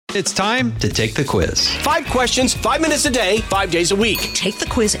It's time to take the quiz. 5 questions, 5 minutes a day, 5 days a week. Take the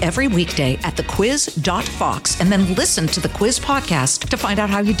quiz every weekday at thequiz.fox and then listen to the quiz podcast to find out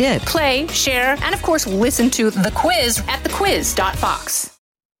how you did. Play, share, and of course, listen to The Quiz at thequiz.fox.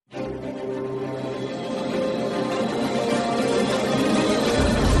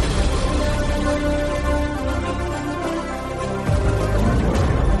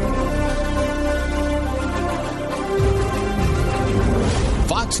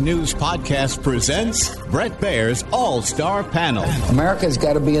 Fox News Podcast presents Bret Baier's All-Star Panel. America's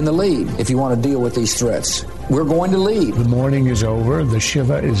got to be in the lead if you want to deal with these threats. We're going to lead. The mourning is over. The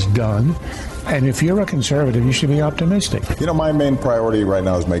Shiva is done. And if you're a conservative, you should be optimistic. You know, my main priority right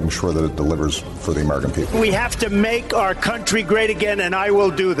now is making sure that it delivers for the American people. We have to make our country great again, and I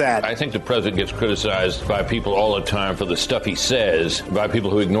will do that. I think the president gets criticized by people all the time for the stuff he says, by people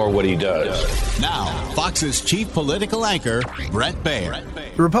who ignore what he does. Now, Fox's chief political anchor, Bret Baier.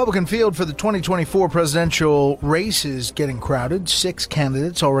 The Republican field for the 2024 presidential race is getting crowded. 6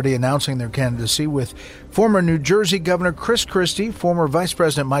 candidates already announcing their candidacy, with former New Jersey Governor Chris Christie, former Vice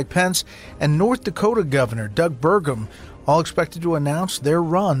President Mike Pence, and North Dakota Governor Doug Burgum all expected to announce their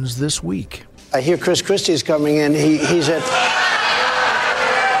runs this week. I hear Chris Christie is coming in. He was at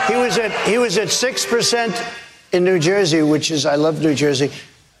 6% in New Jersey, which is, I love New Jersey,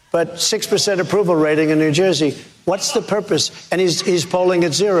 but 6% approval rating in New Jersey. What's the purpose? And he's polling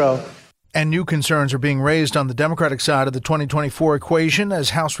at 0. And new concerns are being raised on the Democratic side of the 2024 equation as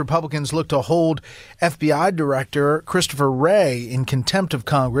House Republicans look to hold FBI Director Christopher Wray in contempt of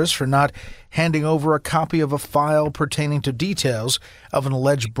Congress for not handing over a copy of a file pertaining to details of an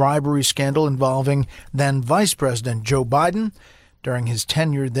alleged bribery scandal involving then Vice President Joe Biden during his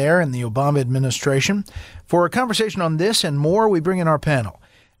tenure there in the Obama administration. For a conversation on this and more, we bring in our panel.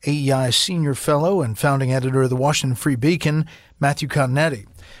 AEI Senior Fellow and founding editor of the Washington Free Beacon, Matthew Continetti.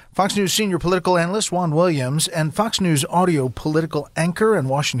 Fox News senior political analyst Juan Williams, and Fox News audio political anchor and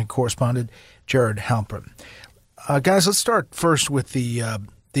Washington correspondent Jared Halpern. Guys, let's start first with the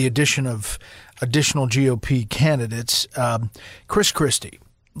addition of additional GOP candidates. Chris Christie.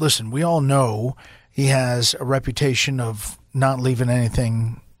 Listen, we all know he has a reputation of not leaving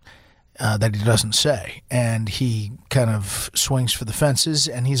anything that he doesn't say, and he kind of swings for the fences,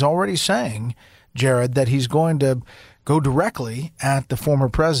 and he's already saying, Jared, that he's going to go directly at the former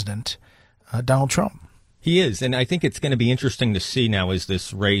president, Donald Trump. He is, and I think it's going to be interesting to see now as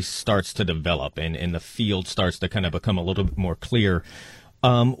this race starts to develop and the field starts to kind of become a little bit more clear.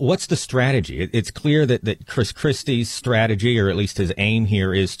 What's the strategy? It's clear that Chris Christie's strategy, or at least his aim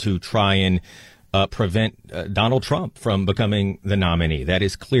here, is to try and prevent Donald Trump from becoming the nominee. That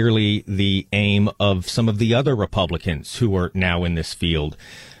is clearly the aim of some of the other Republicans who are now in this field.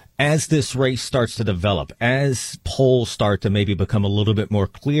 As this race starts to develop, as polls start to maybe become a little bit more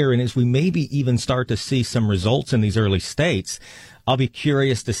clear, and as we maybe even start to see some results in these early states, I'll be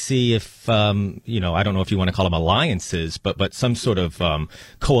curious to see if, I don't know if you want to call them alliances, but some sort of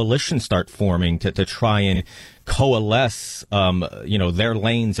coalition start forming to try and coalesce, their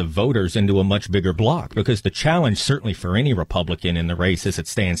lanes of voters into a much bigger block. Because the challenge, certainly for any Republican in the race as it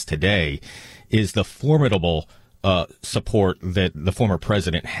stands today, is the formidable support that the former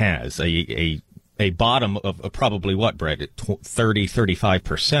president has, a bottom of probably what, Brett,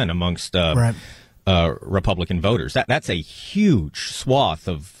 35% amongst right. Republican voters. That's a huge swath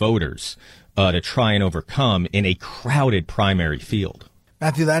of voters to try and overcome in a crowded primary field.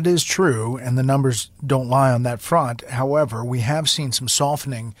 Matthew, that is true, and the numbers don't lie on that front. However, we have seen some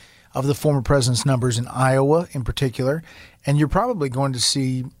softening of the former president's numbers in Iowa in particular, and you're probably going to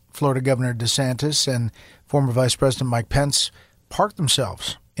see Florida Governor DeSantis and former Vice President Mike Pence park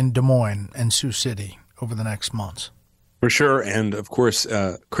themselves in Des Moines and Sioux City over the next months. For sure. And of course,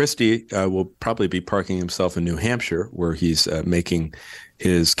 Christie will probably be parking himself in New Hampshire, where he's making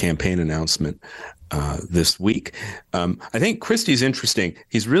his campaign announcement this week. I think Christie's interesting.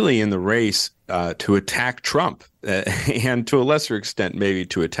 He's really in the race to attack Trump and to a lesser extent, maybe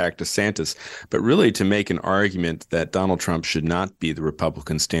to attack DeSantis, but really to make an argument that Donald Trump should not be the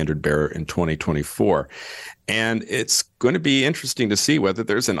Republican standard bearer in 2024. And it's going to be interesting to see whether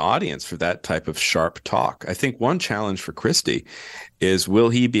there's an audience for that type of sharp talk. I think one challenge for Christie is, will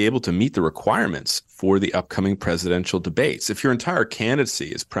he be able to meet the requirements for the upcoming presidential debates? If your entire candidacy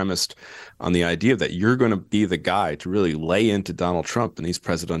is premised on the idea that you're going to be the guy to really lay into Donald Trump in these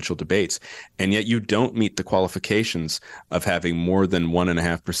presidential debates, and yet you don't meet the qualifications of having more than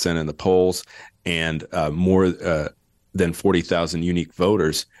 1.5% in the polls and more than 40,000 unique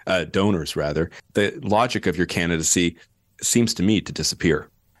donors, the logic of your candidacy seems to me to disappear.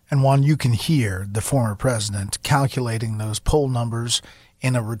 And Juan, you can hear the former president calculating those poll numbers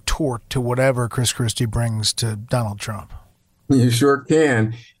in a retort to whatever Chris Christie brings to Donald Trump. You sure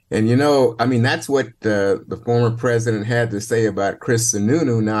can. And, that's what the former president had to say about Chris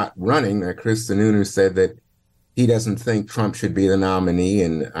Sununu not running. Chris Sununu said that he doesn't think Trump should be the nominee.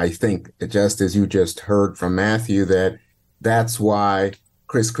 And I think, just as you just heard from Matthew, that's why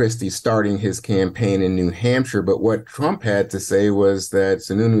Chris Christie's starting his campaign in New Hampshire. But what Trump had to say was that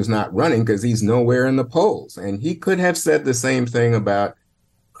Sununu's not running because he's nowhere in the polls. And he could have said the same thing about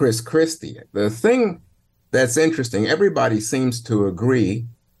Chris Christie. The thing that's interesting, everybody seems to agree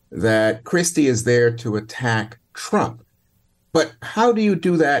that Christie is there to attack Trump. But how do you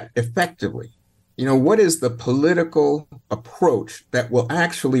do that effectively? What is the political approach that will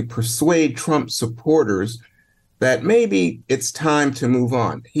actually persuade Trump supporters that maybe it's time to move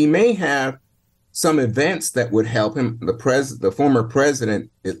on? He may have some events that would help him. The former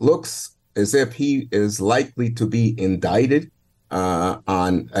president, it looks as if he is likely to be indicted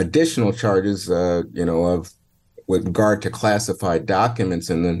on additional charges, with regard to classified documents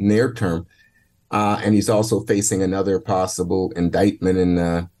in the near term. And he's also facing another possible indictment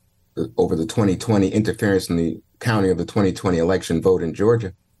in over the 2020 interference in the counting of the 2020 election vote in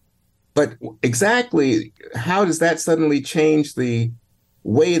Georgia. But exactly how does that suddenly change the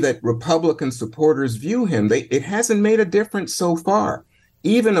way that Republican supporters view him? It hasn't made a difference so far.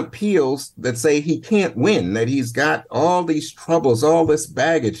 Even appeals that say he can't win, that he's got all these troubles, all this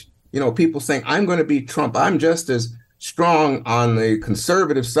baggage, people saying, I'm going to beat Trump. I'm just as strong on the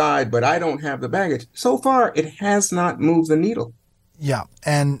conservative side, but I don't have the baggage. So far, it has not moved the needle. Yeah.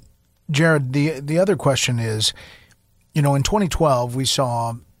 And Jared, the other question is, in 2012, we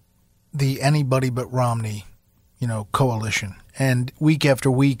saw the anybody but Romney, coalition. And week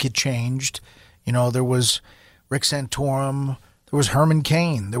after week, it changed. There was Rick Santorum, there was Herman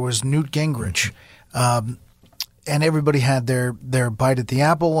Cain, there was Newt Gingrich. And everybody had their bite at the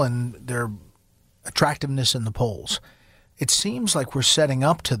apple and their attractiveness in the polls. It seems like we're setting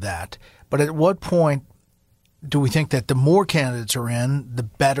up to that. But at what point do we think that the more candidates are in, the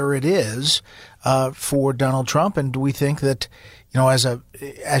better it is for Donald Trump? And do we think that,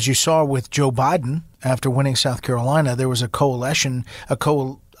 as you saw with Joe Biden after winning South Carolina, there was a coalescing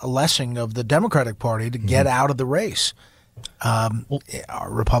of the Democratic Party to get out of the race? Are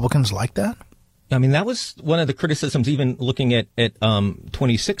Republicans like that? I mean, that was one of the criticisms, even looking at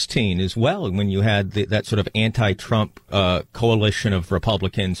 2016 as well, when you had that sort of anti-Trump coalition of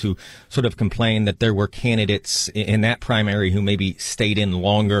Republicans who sort of complained that there were candidates in that primary who maybe stayed in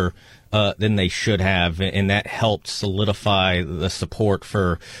longer than they should have, and that helped solidify the support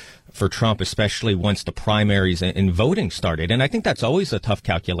for Trump, especially once the primaries and voting started. And I think that's always a tough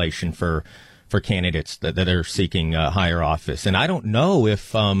calculation for candidates that are seeking higher office. And I don't know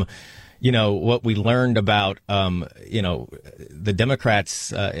if what we learned about, the Democrats,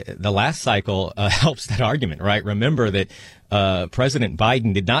 the last cycle helps that argument, right? Remember that President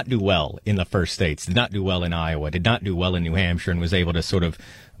Biden did not do well in the first states, did not do well in Iowa, did not do well in New Hampshire, and was able to sort of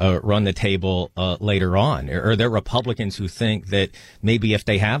run the table later on. Or there are Republicans who think that maybe if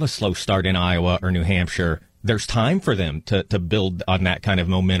they have a slow start in Iowa or New Hampshire, there's time for them to build on that kind of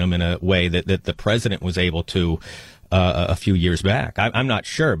momentum in a way that the president was able to a few years back. I'm not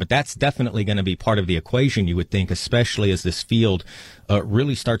sure, but that's definitely going to be part of the equation, you would think, especially as this field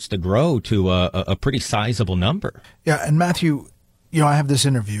really starts to grow to a pretty sizable number. Yeah, and Matthew, I have this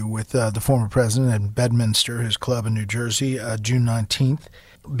interview with the former president in Bedminster, his club in New Jersey, June 19th.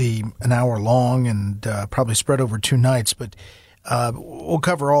 It'll be an hour long and probably spread over 2 nights, but we'll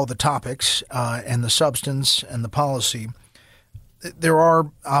cover all the topics and the substance and the policy. There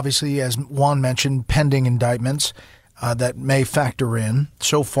are, obviously, as Juan mentioned, pending indictments that may factor in.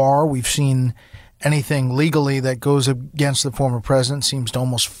 So far, we've seen anything legally that goes against the former president seems to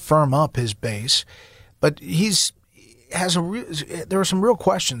almost firm up his base. But there are some real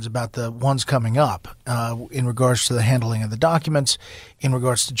questions about the ones coming up in regards to the handling of the documents, in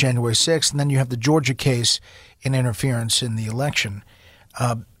regards to January 6th, and then you have the Georgia case in interference in the election.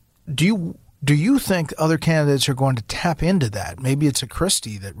 Do you think other candidates are going to tap into that? Maybe it's a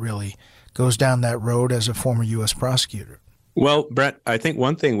Christie that really goes down that road as a former U.S. prosecutor. Well, Brett, I think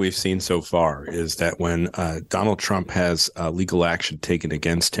one thing we've seen so far is that when Donald Trump has legal action taken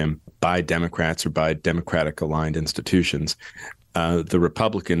against him by Democrats or by Democratic-aligned institutions, the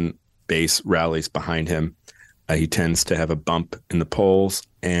Republican base rallies behind him. He tends to have a bump in the polls,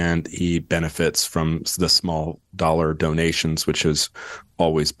 and he benefits from the small dollar donations, which has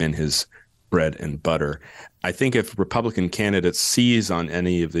always been his bread and butter. I think if Republican candidates seize on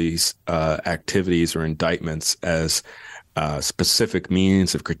any of these activities or indictments as specific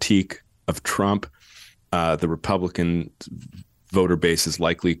means of critique of Trump, the Republican voter base is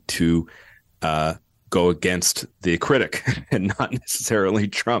likely to go against the critic and not necessarily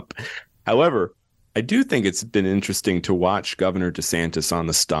Trump. However, I do think it's been interesting to watch Governor DeSantis on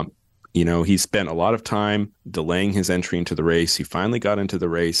the stump. You know, he spent a lot of time delaying his entry into the race. He finally got into the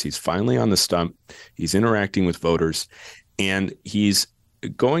race. He's finally on the stump. He's interacting with voters, and he's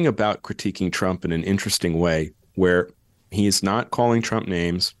going about critiquing Trump in an interesting way where he is not calling Trump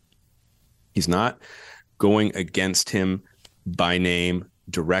names. He's not going against him by name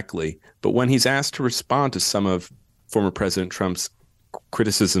directly. But when he's asked to respond to some of former President Trump's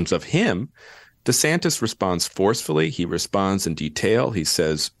criticisms of him, DeSantis responds forcefully. He responds in detail. He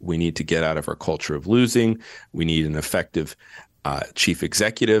says, we need to get out of our culture of losing. We need an effective chief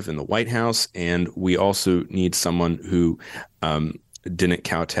executive in the White House. And we also need someone who didn't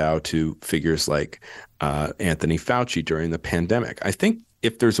kowtow to figures like Anthony Fauci during the pandemic. I think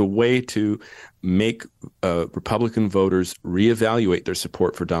if there's a way to make Republican voters reevaluate their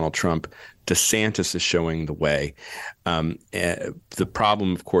support for Donald Trump, DeSantis is showing the way. The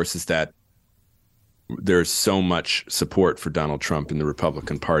problem, of course, is that there's so much support for Donald Trump in the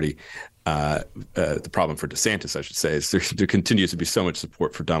Republican Party. The problem for DeSantis, I should say, is there continues to be so much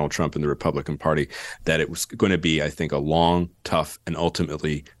support for Donald Trump in the Republican Party that it was going to be, I think, a long, tough, and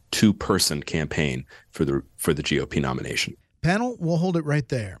ultimately two-person campaign for the GOP nomination. Panel, we'll hold it right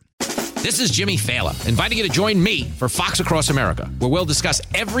there. This is Jimmy Fallon, inviting you to join me for Fox Across America, where we'll discuss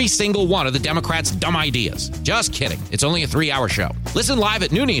every single one of the Democrats' dumb ideas. Just kidding. It's only a 3-hour show. Listen live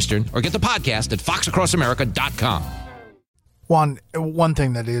at noon Eastern or get the podcast at foxacrossamerica.com. One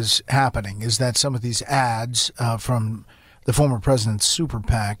thing that is happening is that some of these ads from the former president's super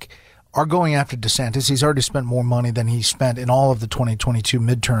PAC are going after DeSantis. He's already spent more money than he spent in all of the 2022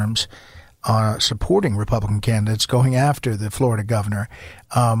 midterms supporting Republican candidates, going after the Florida governor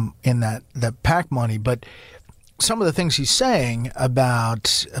in that PAC money. But some of the things he's saying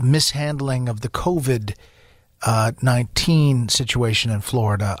about mishandling of the COVID-19 situation in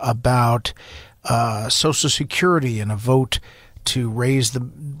Florida, about Social Security and a vote to raise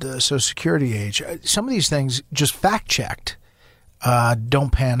the Social Security age, some of these things just fact-checked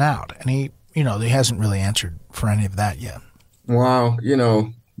don't pan out. And he hasn't really answered for any of that yet. Wow,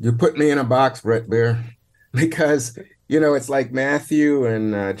 you put me in a box, Bret Baier, because, it's like Matthew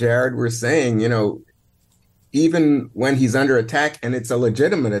and Jared were saying, even when he's under attack and it's a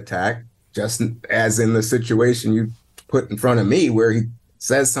legitimate attack, just as in the situation you put in front of me where he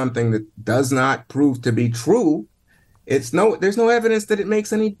says something that does not prove to be true, there's no evidence that it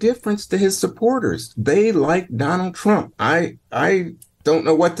makes any difference to his supporters. They like Donald Trump. I don't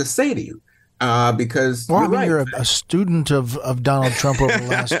know what to say to you. Because you're a student of Donald Trump over the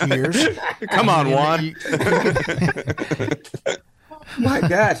last years. Come on, Juan. My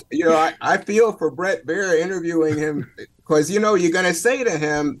gosh, I feel for Bret Baier interviewing him because you're going to say to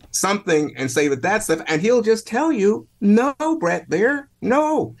him something and say that stuff, and he'll just tell you, no, Bret Baier,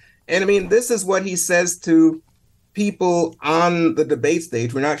 no. And I mean, this is what he says to people on the debate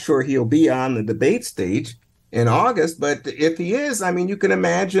stage. We're not sure he'll be on the debate stage in August, but if he is, I mean, you can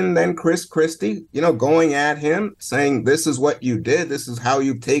imagine then Chris Christie, going at him, saying, this is what you did. This is how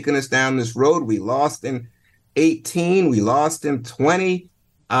you've taken us down this road. We lost in 18. We lost in 20.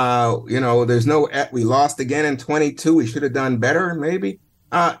 We lost again in 22. We should have done better, maybe.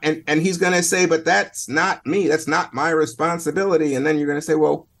 And he's going to say, but that's not me. That's not my responsibility. And then you're going to say,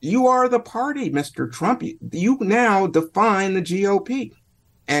 well, you are the party, Mr. Trump. You now define the GOP.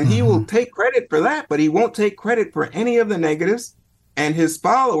 And he will take credit for that, but he won't take credit for any of the negatives. And his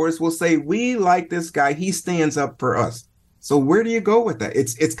followers will say, we like this guy. He stands up for us. So where do you go with that?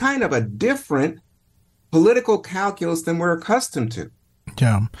 It's kind of a different political calculus than we're accustomed to.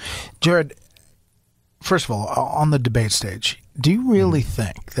 Yeah. Jared, first of all, on the debate stage, do you really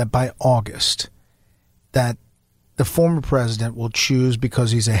think that by August that the former president will choose,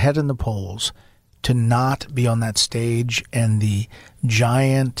 because he's ahead in the polls, to not be on that stage and the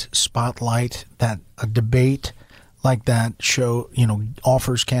giant spotlight that a debate like that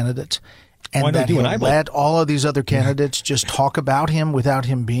offers candidates, and that he'll let all of these other candidates just talk about him without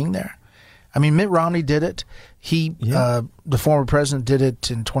him being there? I mean, Mitt Romney did it. The former president did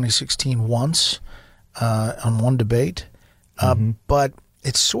it in 2016 once on one debate. But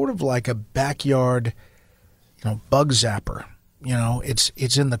it's sort of like a backyard, bug zapper.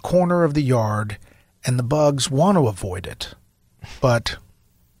 It's in the corner of the yard, and the bugs want to avoid it, but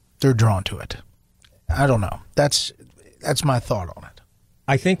they're drawn to it. I don't know. That's my thought on it.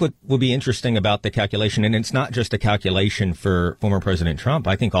 I think what will be interesting about the calculation, and it's not just a calculation for former President Trump.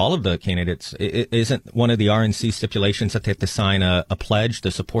 I think all of the candidates, it isn't one of the RNC stipulations that they have to sign a pledge to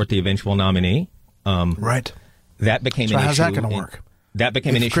support the eventual nominee. Right. That became an issue. How's that going to work? That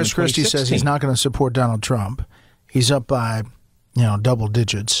became an issue. Chris Christie says he's not going to support Donald Trump. He's up by, double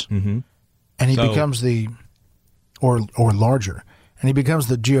digits, and he becomes or larger, and he becomes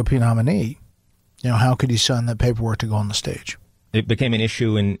the GOP nominee. How could he sign that paperwork to go on the stage? It became an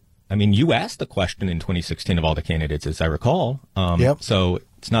issue, and you asked the question in 2016 of all the candidates, as I recall. Yep. So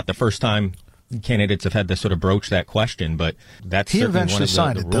it's not the first time candidates have had to sort of broach that question, but that's certainly one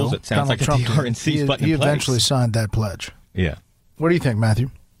of the rules. It sounds like the RNC's button he in place. eventually signed that pledge. Yeah. What do you think,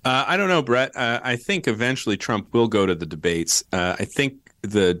 Matthew? I don't know, Brett. I think eventually Trump will go to the debates. I think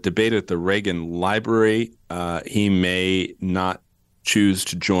the debate at the Reagan Library, he may not choose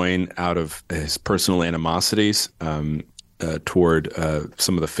to join out of his personal animosities toward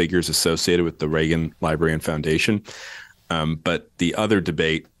some of the figures associated with the Reagan Library and Foundation. But the other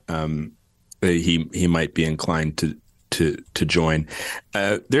debate, he might be inclined to join.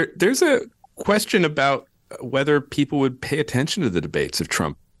 There's a question about whether people would pay attention to the debates if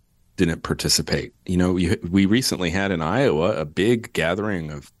Trump didn't participate. We recently had in Iowa a big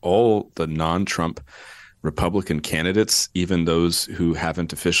gathering of all the non-Trump Republican candidates, even those who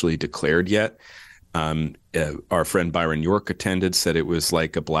haven't officially declared yet. Our friend Byron York attended, said it was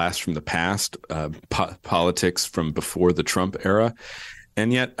like a blast from the past, politics from before the Trump era.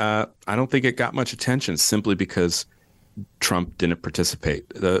 And yet I don't think it got much attention simply because Trump didn't participate.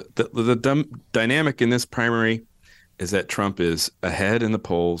 The dynamic in this primary is that Trump is ahead in the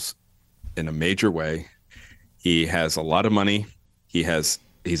polls in a major way. He has a lot of money. He's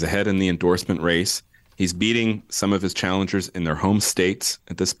ahead in the endorsement race. He's beating some of his challengers in their home states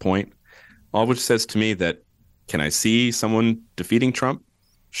at this point, all which says to me that, can I see someone defeating Trump?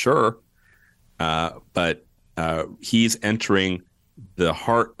 Sure. But he's entering the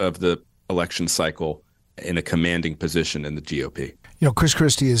heart of the election cycle in a commanding position in the GOP. Chris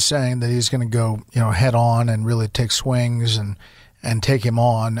Christie is saying that he's going to go, head on and really take swings and take him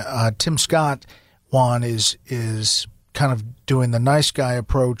on. Tim Scott, Juan, is kind of doing the nice guy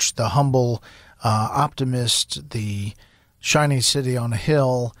approach, the humble optimist, the shiny city on a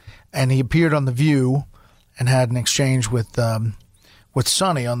hill, and he appeared on The View and had an exchange with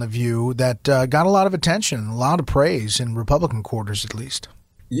Sonny on The View that got a lot of attention, a lot of praise in Republican quarters, at least.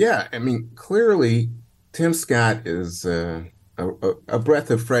 Yeah, clearly Tim Scott is a breath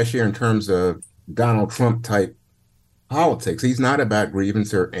of fresh air in terms of Donald Trump type politics. He's not about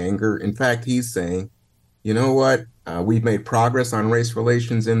grievance or anger. In fact, he's saying, you know what? We've made progress on race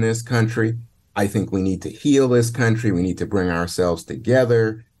relations in this country. I think we need to heal this country. We need to bring ourselves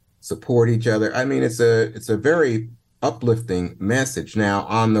together, support each other. It's a very uplifting message. Now,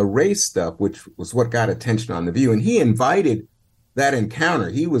 on the race stuff, which was what got attention on The View, and he invited that encounter.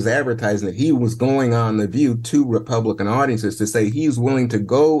 He was advertising that he was going on The View to Republican audiences to say he's willing to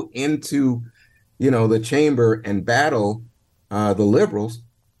go into, the chamber and battle the liberals.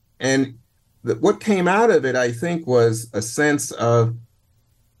 And what came out of it, I think, was a sense of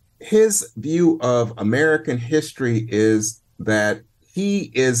his view of American history is that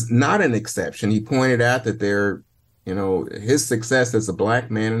he is not an exception. He pointed out that his success as a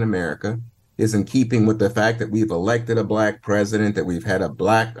black man in America is in keeping with the fact that we've elected a black president, that we've had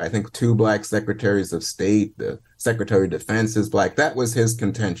two black secretaries of state, the Secretary of Defense is black. That was his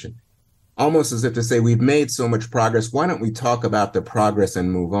contention. Almost as if to say, we've made so much progress, why don't we talk about the progress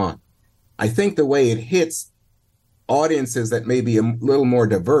and move on? I think the way it hits audiences that may be a little more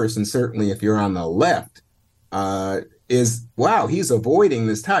diverse, and certainly if you're on the left, is, wow, he's avoiding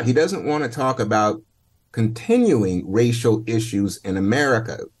this topic. He doesn't want to talk about continuing racial issues in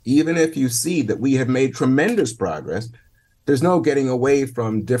America. Even if you see that we have made tremendous progress, there's no getting away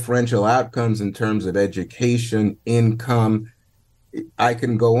from differential outcomes in terms of education, income. I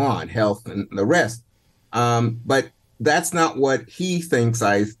can go on, health and the rest. But that's not what he thinks.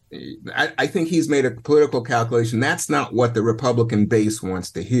 I think he's made a political calculation. That's not what the Republican base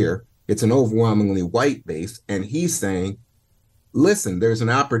wants to hear. It's an overwhelmingly white base. And he's saying, listen, there's an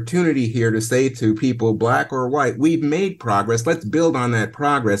opportunity here to say to people, black or white, we've made progress. Let's build on that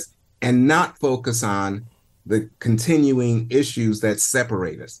progress and not focus on the continuing issues that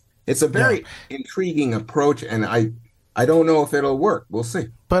separate us. It's a very intriguing approach, and I don't know if it'll work. We'll see.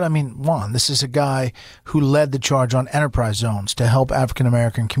 But Juan, this is a guy who led the charge on enterprise zones to help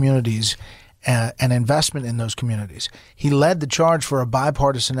African-American communities and investment in those communities. He led the charge for a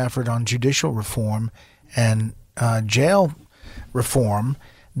bipartisan effort on judicial reform and jail reform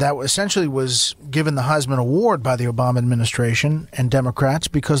that essentially was given the Heisman Award by the Obama administration and Democrats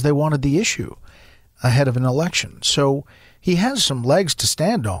because they wanted the issue ahead of an election. So he has some legs to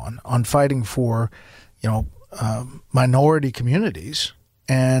stand on fighting for, minority communities.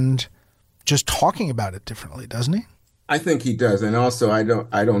 And just talking about it differently, doesn't he? I think he does. And also, I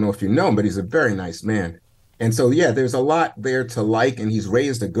don't know if you know him, but he's a very nice man. And so, yeah, there's a lot there to like, and he's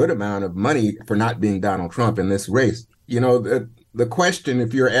raised a good amount of money for not being Donald Trump in this race. You know, the question,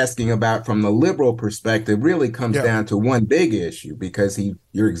 if you're asking about from the liberal perspective, really comes down to one big issue, because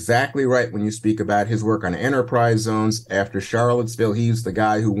you're exactly right when you speak about his work on enterprise zones. After Charlottesville, he's the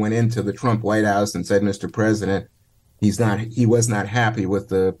guy who went into the Trump White House and said, Mr. President, he was not happy with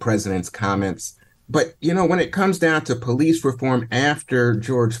the president's comments. But, you know, when it comes down to police reform after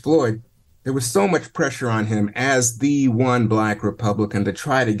George Floyd, there was so much pressure on him as the one Black Republican to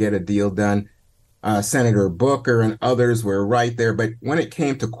try to get a deal done. Senator Booker and others were right there. But when it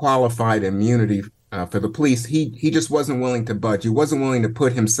came to qualified immunity for the police, he just wasn't willing to budge. He wasn't willing to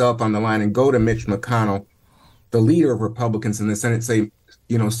put himself on the line and go to Mitch McConnell, the leader of Republicans in the Senate, say,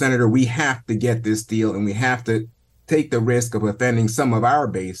 you know, Senator, we have to get this deal, and we have to take the risk of offending some of our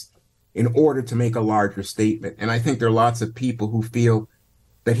base in order to make a larger statement. And I think there are lots of people who feel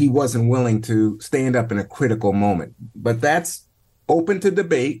that he wasn't willing to stand up in a critical moment. But that's open to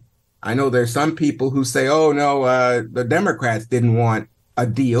debate. I know there's some people who say, oh, no, the Democrats didn't want a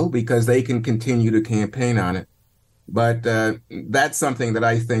deal because they can continue to campaign on it. But that's something that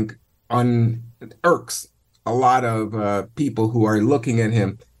I think irks a lot of people who are looking at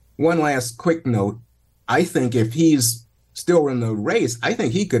him. One last quick note. I think if he's still in the race, I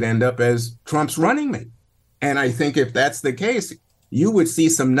think he could end up as Trump's running mate. And I think if that's the case, you would see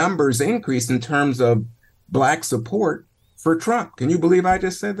some numbers increase in terms of Black support for Trump. Can you believe I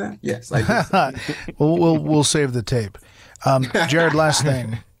just said that? Yes, I did. We'll save the tape. Jared, last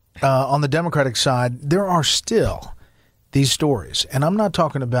thing. On the Democratic side, there are still these stories. And I'm not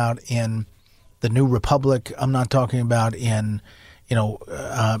talking about in the New Republic. I'm not talking about in,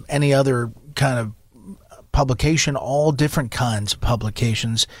 any other kind of publication, all different kinds of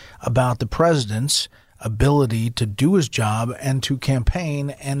publications about the president's ability to do his job and to campaign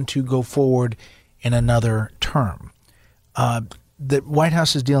and to go forward in another term. The White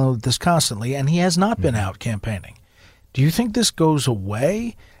House is dealing with this constantly, and he has not been out campaigning. Do you think this goes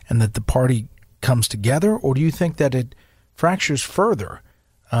away and that the party comes together, or do you think that it fractures further?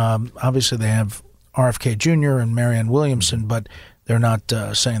 Obviously, they have RFK Jr. and Marianne Williamson, but they're not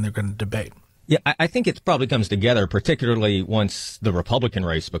saying they're going to debate. Yeah, I think it probably comes together, particularly once the Republican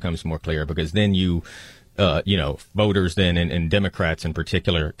race becomes more clear, because then voters then and Democrats in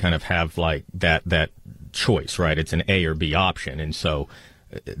particular kind of have like that choice, right? It's an A or B option. And so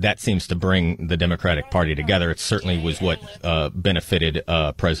that seems to bring the Democratic Party together. It certainly was what benefited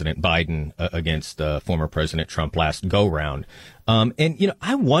President Biden against former President Trump last go-round.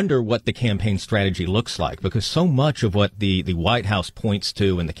 I wonder what the campaign strategy looks like, because so much of what the White House points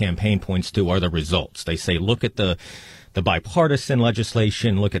to and the campaign points to are the results. They say, look at the bipartisan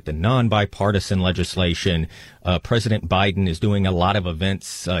legislation, look at the non-bipartisan legislation. President Biden is doing a lot of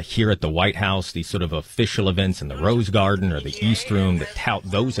events here at the White House, these sort of official events in the Rose Garden or the East Room that tout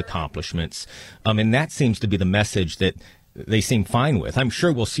those accomplishments. And that seems to be the message that they seem fine with. I'm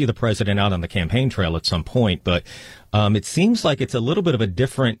sure we'll see the president out on the campaign trail at some point, but it seems like it's a little bit of a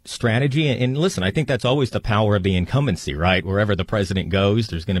different strategy. And listen, I think that's always the power of the incumbency, right? Wherever the president goes,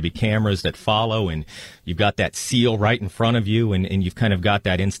 there's going to be cameras that follow, and you've got that seal right in front of you, and you've kind of got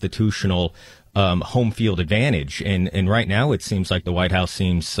that institutional home field advantage. And right now it seems like the White House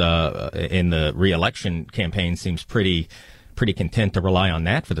seems, in the reelection campaign, seems pretty content to rely on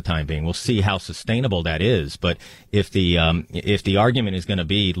that for the time being. We'll see how sustainable that is. But if the argument is going to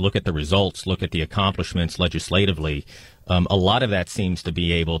be look at the results, look at the accomplishments legislatively, a lot of that seems to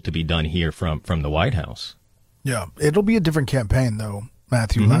be able to be done here from the White House. Yeah, it'll be a different campaign, though,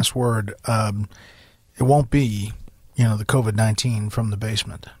 Matthew. Mm-hmm. Last word. It won't be, the COVID-19 from the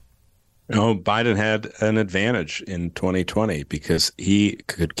basement. No, Biden had an advantage in 2020 because he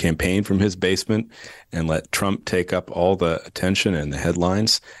could campaign from his basement and let Trump take up all the attention and the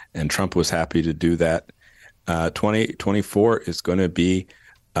headlines, and Trump was happy to do that. 2024 is going to be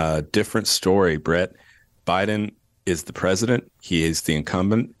a different story, Brett. Biden is the president. He is the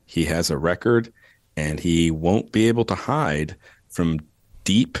incumbent. He has a record, and he won't be able to hide from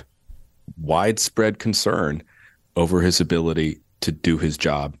deep, widespread concern over his ability to do his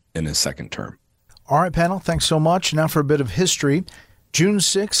job in his second term. All right, panel, thanks so much. Now for a bit of history. June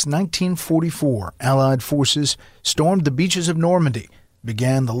 6, 1944, Allied forces stormed the beaches of Normandy,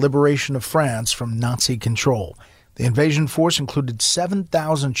 began the liberation of France from Nazi control. The invasion force included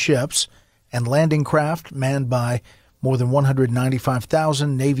 7,000 ships and landing craft manned by more than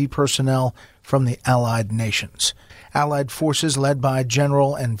 195,000 Navy personnel from the Allied nations. Allied forces led by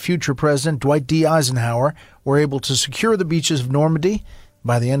General and future President Dwight D. Eisenhower were able to secure the beaches of Normandy.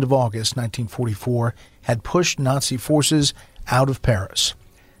 by the end of August 1944, had pushed Nazi forces out of Paris.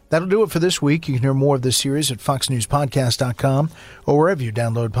 That'll do it for this week. You can hear more of this series at foxnewspodcast.com or wherever you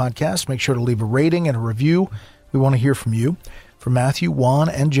download podcasts. Make sure to leave a rating and a review. We want to hear from you. For Matthew, Juan,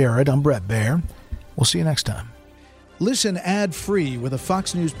 and Jared, I'm Bret Baier. We'll see you next time. Listen ad-free with a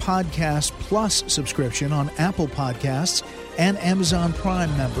Fox News Podcast Plus subscription on Apple Podcasts, and Amazon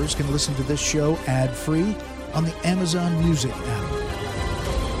Prime members can listen to this show ad-free on the Amazon Music app.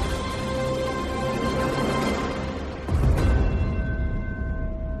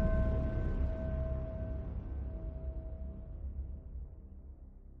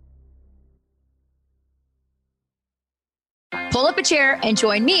 Pull up a chair and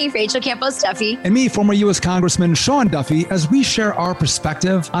join me, Rachel Campos Duffy. And me, former U.S. Congressman Sean Duffy, as we share our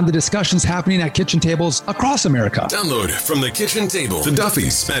perspective on the discussions happening at kitchen tables across America. Download From the Kitchen Table, The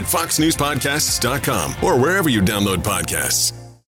Duffys, at foxnewspodcasts.com or wherever you download podcasts.